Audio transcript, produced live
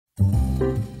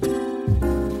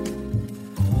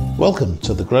Welcome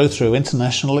to the Grow Through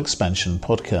International Expansion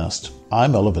podcast.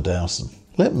 I'm Oliver Dowson.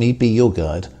 Let me be your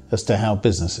guide as to how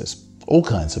businesses, all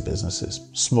kinds of businesses,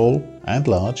 small and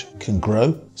large, can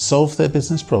grow, solve their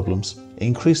business problems,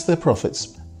 increase their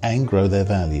profits, and grow their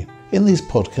value. In these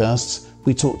podcasts,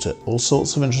 we talk to all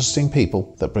sorts of interesting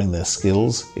people that bring their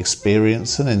skills,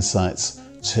 experience, and insights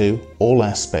to all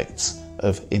aspects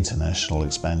of international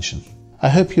expansion. I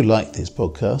hope you like these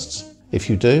podcasts.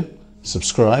 If you do,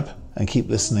 subscribe and keep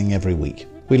listening every week.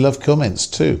 We love comments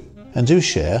too, and do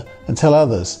share and tell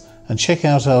others, and check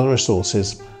out our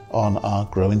resources on our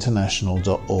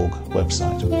growinternational.org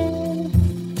website.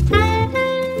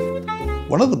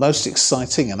 One of the most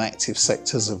exciting and active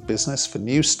sectors of business for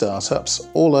new startups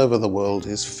all over the world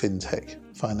is fintech,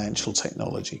 financial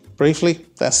technology. Briefly,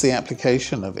 that's the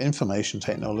application of information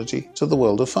technology to the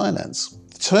world of finance.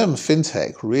 The term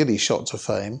fintech really shot to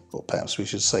fame, or perhaps we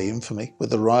should say infamy,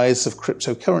 with the rise of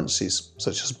cryptocurrencies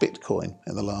such as Bitcoin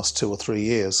in the last 2 or 3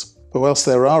 years. But whilst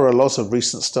there are a lot of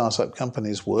recent startup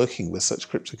companies working with such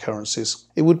cryptocurrencies,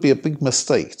 it would be a big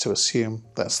mistake to assume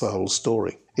that's the whole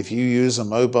story. If you use a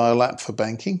mobile app for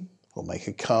banking, or make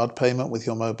a card payment with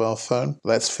your mobile phone,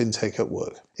 that's fintech at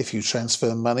work. If you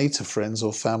transfer money to friends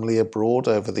or family abroad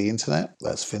over the internet,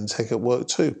 that's fintech at work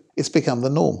too. It's become the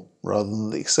norm rather than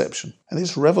the exception, and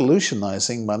it's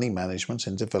revolutionizing money management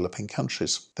in developing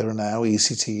countries. There are now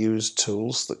easy-to-use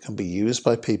tools that can be used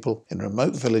by people in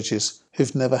remote villages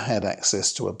who've never had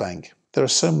access to a bank. There are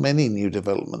so many new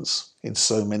developments in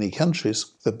so many countries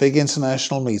that big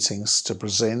international meetings to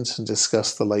present and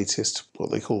discuss the latest,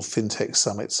 what they call fintech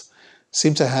summits,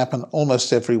 seem to happen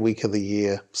almost every week of the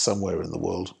year somewhere in the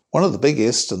world. One of the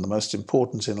biggest and the most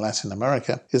important in Latin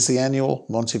America is the annual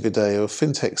Montevideo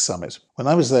Fintech Summit. When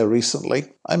I was there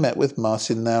recently, I met with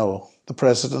Martin Naur, the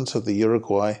president of the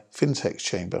Uruguay Fintech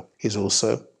Chamber. He's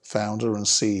also founder and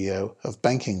CEO of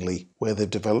Bankingly, where they've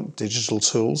developed digital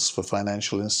tools for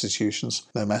financial institutions,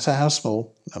 no matter how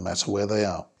small, no matter where they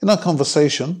are. In our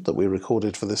conversation that we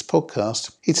recorded for this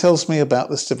podcast, he tells me about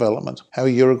this development, how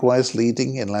Uruguay is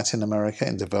leading in Latin America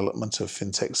in development of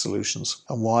fintech solutions,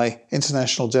 and why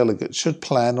international delegates should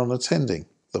plan on attending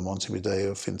the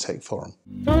Montevideo Fintech Forum.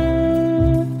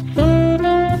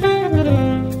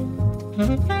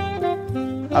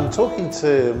 I'm talking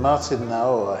to Martin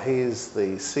Naur. He is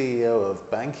the CEO of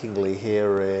Bankingly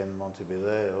here in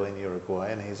Montevideo in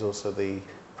Uruguay, and he's also the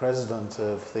president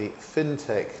of the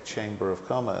Fintech Chamber of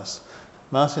Commerce.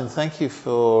 Martin, thank you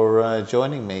for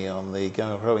joining me on the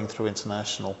Growing Through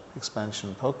International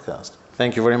Expansion podcast.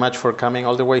 Thank you very much for coming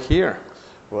all the way here.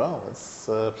 Well, it's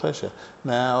a pleasure.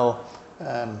 Now,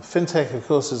 fintech, of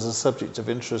course, is a subject of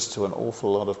interest to an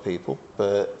awful lot of people,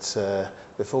 but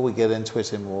before we get into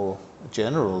it in more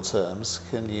general terms,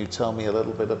 can you tell me a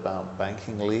little bit about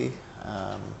Bankingly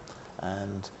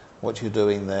and what you're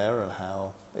doing there and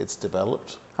how it's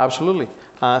developed? Absolutely.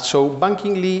 So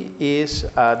Bankingly is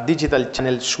a digital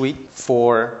channel suite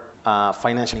for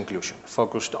financial inclusion,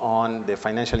 focused on the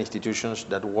financial institutions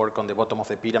that work on the bottom of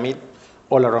the pyramid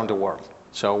all around the world.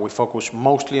 So we focus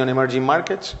mostly on emerging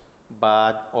markets,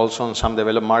 but also on some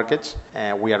developed markets.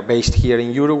 We are based here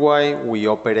in Uruguay. We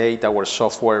operate our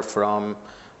software from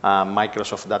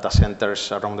Microsoft data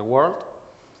centers around the world.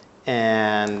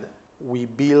 And we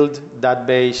build that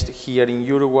based here in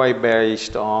Uruguay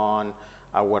based on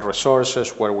our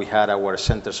resources, where we had our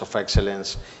centers of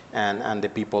excellence and the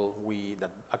people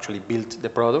that actually built the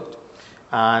product.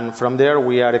 And from there,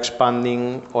 we are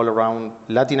expanding all around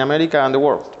Latin America and the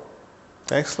world.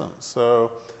 Excellent.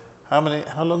 So how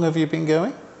long have you been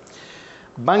going?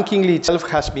 Bankingly itself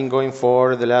has been going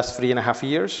for the last 3.5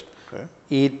 years. Okay.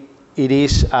 It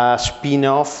is a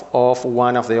spin-off of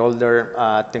one of the older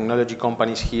technology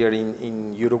companies here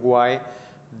in Uruguay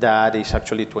that is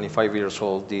actually 25 years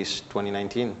old this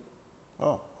 2019.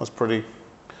 Oh, it's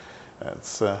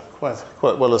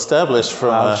quite well established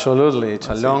from... Absolutely, it's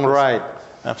a long ride.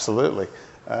 Absolutely.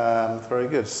 Very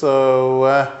good.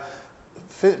 So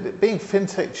being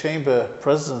Fintech Chamber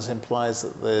President implies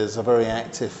that there's a very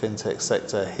active fintech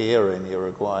sector here in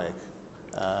Uruguay.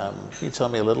 Can you tell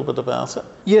me a little bit about it?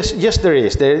 Yes, there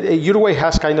is. Uruguay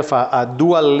has kind of a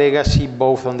dual legacy,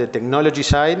 both on the technology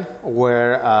side,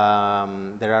 where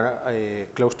there are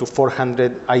close to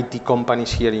 400 IT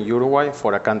companies here in Uruguay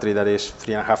for a country that is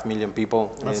 3.5 million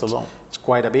people. That's a lot. It's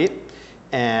quite a bit,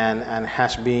 and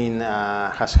has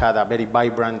had a very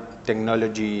vibrant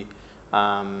technology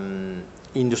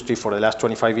industry for the last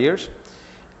 25 years.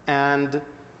 And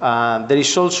there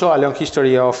is also a long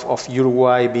history of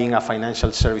Uruguay being a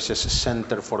financial services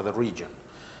center for the region.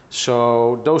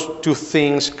 So those two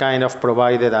things kind of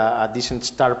provided a decent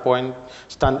start point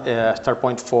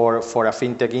for a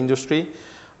fintech industry.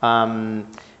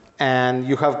 And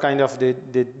you have kind of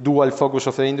the dual focus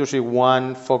of the industry,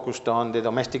 one focused on the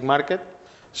domestic market,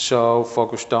 so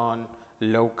focused on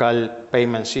local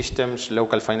payment systems,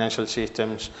 local financial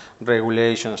systems,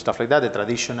 regulation, stuff like that, the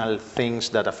traditional things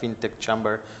that a fintech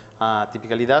chamber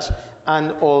typically does,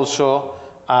 and also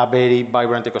a very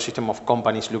vibrant ecosystem of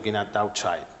companies looking at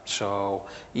outside. So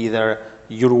either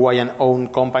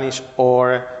Uruguayan-owned companies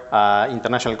or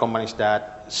international companies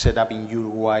that set up in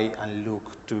Uruguay and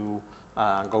look to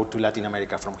go to Latin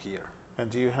America from here. And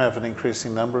do you have an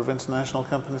increasing number of international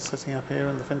companies setting up here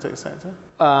in the fintech sector?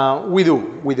 We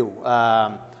do.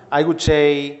 I would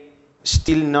say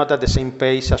still not at the same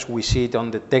pace as we see it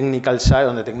on the technical side,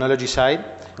 on the technology side.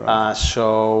 Right.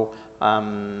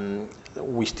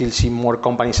 We still see more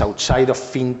companies outside of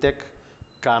fintech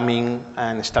coming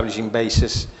and establishing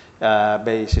bases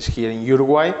here in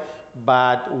Uruguay,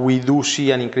 but we do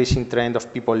see an increasing trend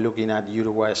of people looking at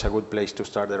Uruguay as a good place to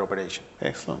start their operation.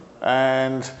 Excellent.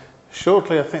 And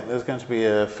shortly, I think there's going to be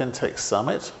a FinTech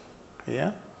Summit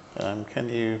here. Can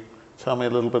you tell me a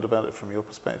little bit about it from your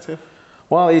perspective?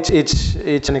 Well,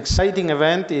 it's an exciting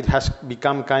event. It has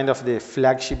become kind of the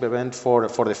flagship event for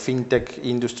the fintech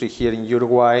industry here in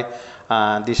Uruguay.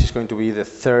 This is going to be the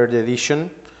third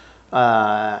edition,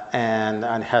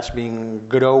 and has been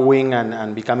growing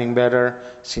and becoming better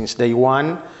since day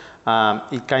one.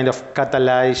 It kind of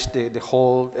catalyzed the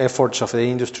whole efforts of the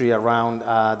industry around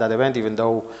that event, even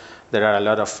though there are a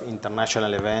lot of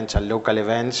international events and local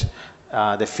events.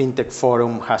 The FinTech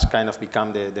Forum has kind of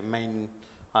become the main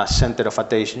center of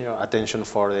attention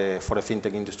for the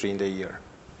fintech industry in the year.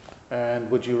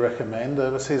 And would you recommend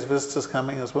overseas visitors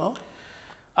coming as well?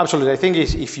 Absolutely. I think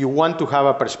if you want to have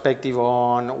a perspective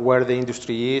on where the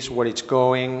industry is, where it's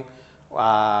going,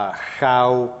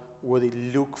 how would it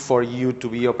look for you to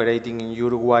be operating in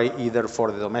Uruguay, either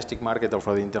for the domestic market or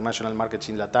for the international markets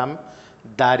in LATAM,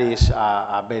 that is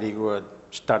a very good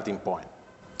starting point.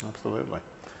 Absolutely.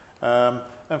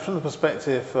 And from the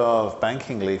perspective of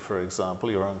Bankingly, for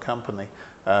example, your own company,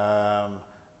 I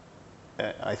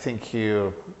think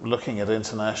you're looking at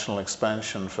international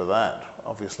expansion for that,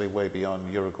 obviously way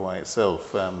beyond Uruguay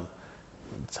itself.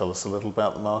 Tell us a little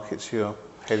about the markets you're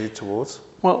headed towards.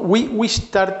 Well, we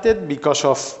started because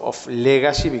of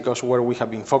legacy, because where we have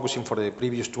been focusing for the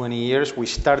previous 20 years, we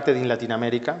started in Latin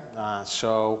America.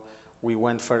 So we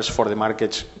went first for the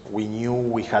markets we knew.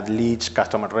 We had leads,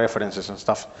 customer references and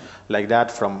stuff like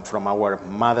that from our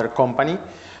mother company.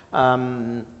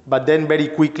 But then very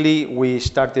quickly we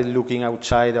started looking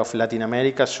outside of Latin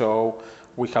America. So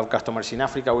we have customers in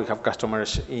Africa, we have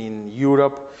customers in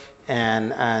Europe,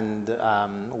 and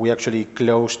we actually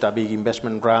closed a big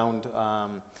investment round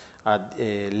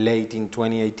late in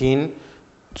 2018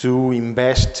 to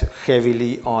invest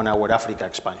heavily on our Africa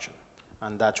expansion.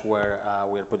 And that's where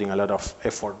we're putting a lot of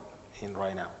effort in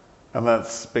right now. And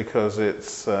that's because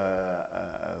it's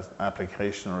an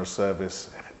application or a service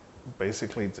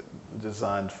basically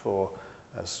designed for,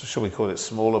 shall we call it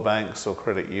smaller banks or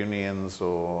credit unions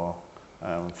or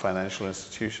financial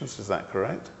institutions, is that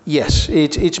correct? Yes,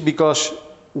 it's because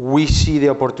we see the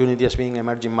opportunity as being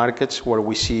emerging markets where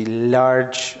we see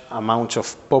large amounts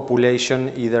of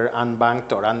population, either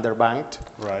unbanked or underbanked,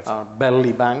 right.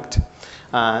 Barely banked.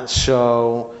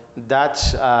 So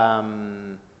that's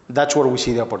where we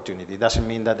see the opportunity. It doesn't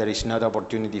mean that there is not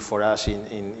opportunity for us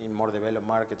in more developed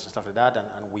markets and stuff like that,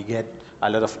 and we get a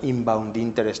lot of inbound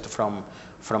interest from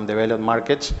developed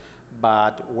markets,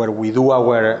 but where we do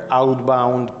our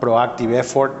outbound proactive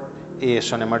effort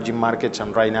is on emerging markets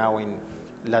and right now in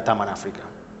Latam and Africa.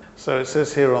 So it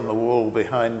says here on the wall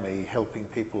behind me, helping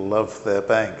people love their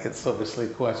bank. It's obviously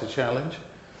quite a challenge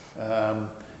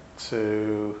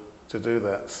to do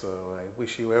that. So I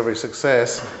wish you every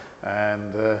success,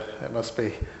 and it must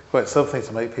be quite something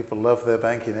to make people love their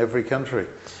bank in every country.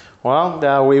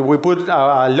 Well, we put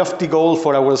a lofty goal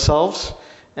for ourselves,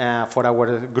 for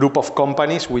our group of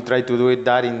companies. We try to do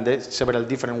that in several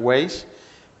different ways,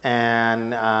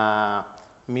 and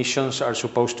missions are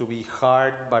supposed to be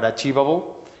hard but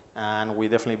achievable, and we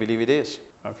definitely believe it is.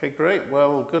 Okay, great.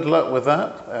 Well, good luck with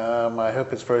that. I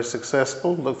hope it's very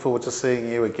successful. Look forward to seeing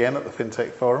you again at the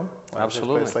FinTech Forum.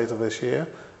 Absolutely. Later this year.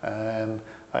 And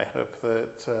I hope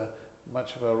that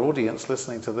much of our audience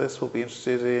listening to this will be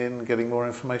interested in getting more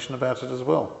information about it as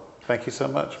well. Thank you so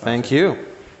much, Martin. Thank you.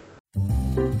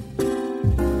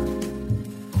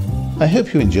 I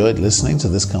hope you enjoyed listening to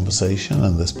this conversation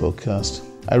and this podcast.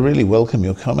 I really welcome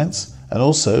your comments and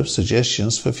also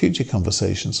suggestions for future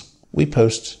conversations. We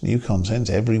post new content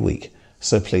every week,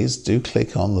 So please do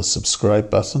click on the subscribe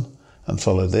button and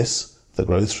follow this, the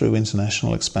Grow Through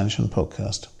International Expansion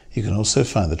podcast. You can also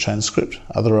find the transcript,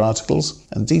 other articles,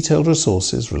 and detailed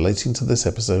resources relating to this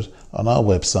episode on our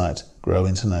website,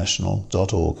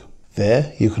 growinternational.org.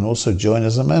 There, you can also join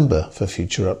as a member for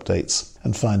future updates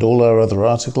and find all our other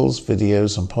articles,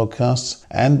 videos, and podcasts,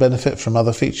 and benefit from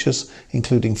other features,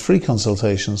 including free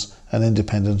consultations and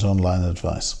independent online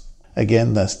advice.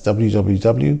 Again, that's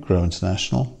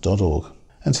www.growinternational.org.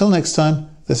 Until next time,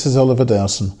 this is Oliver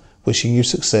Dowson, wishing you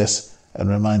success and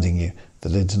reminding you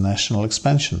that international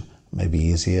expansion may be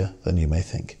easier than you may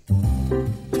think.